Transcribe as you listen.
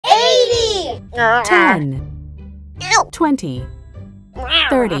10, 20,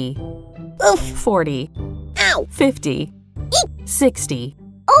 30, 40, 50, 60,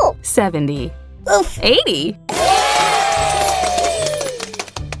 70, 80.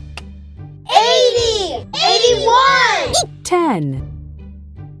 81. 10,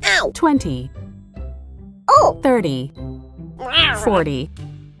 20, 30, 40,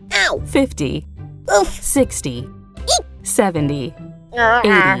 50, 60, 70,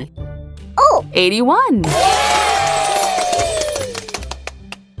 80, 81.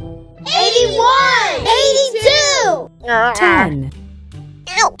 81. 82. 10,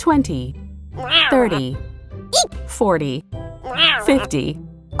 20, 30, 40, 50,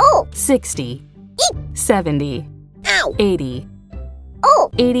 60, 70, 80,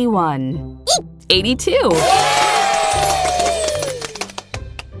 81, 82.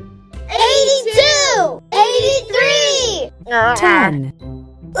 82. 83. 10,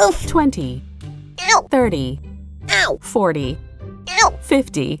 20, 30, 40,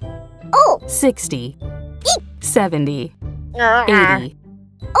 50, 60, 70, 80,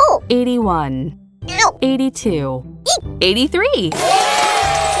 81, 82, 83.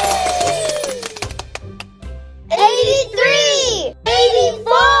 83.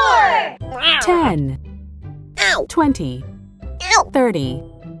 84. 10, 20, 30,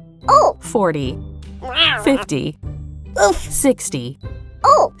 40, 50, 60,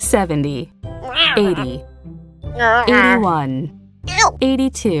 70, 80, 81,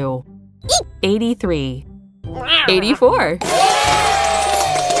 82, 83, 84.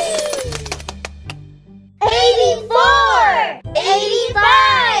 84.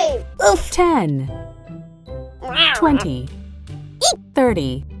 85. 10, 20,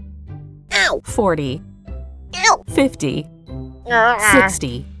 30, 40, 50,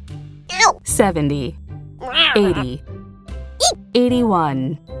 60, 70, 80,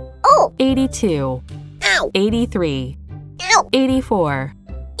 81, 82, 83, 84,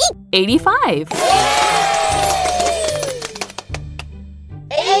 85.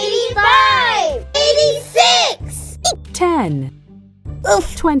 85. 86. 10,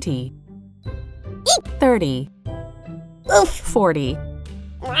 20, 30, 40,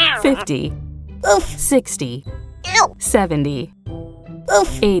 50, 60, 70,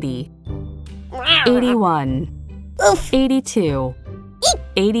 80, 81, 82,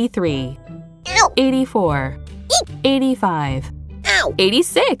 83, 84, 85,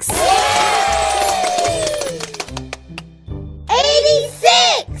 86.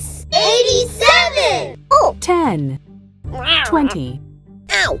 86. 87. 10, 20,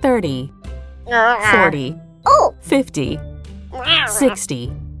 30, 40, 50,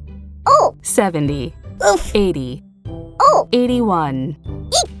 60, 70, 80, 81,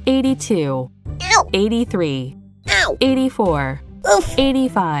 82, 83, 84,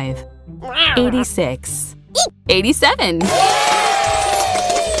 85, 86, 87.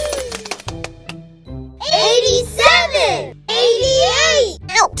 87. 88.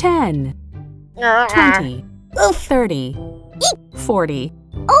 10, 20, 30, 40,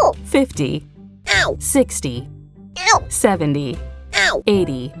 50, 60, 70,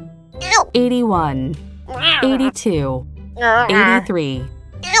 80, 81, 82, 83,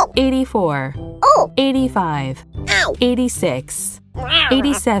 84, 85, 86,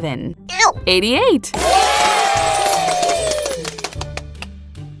 87, 88.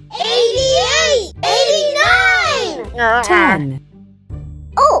 88. 89. 10,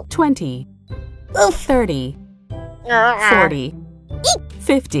 20, 30, 40,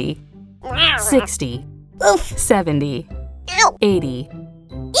 50, 60, 70, 80,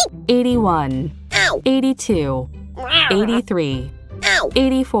 81, 82, 83,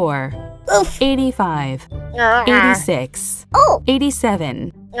 84, 85, 86,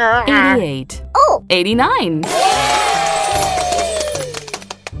 87, 88, 89.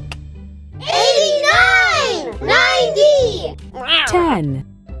 89. 90. 10,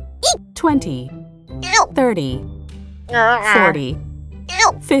 20, 30, 40,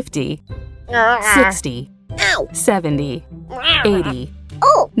 50, 60, 70, 80,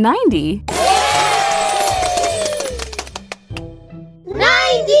 90.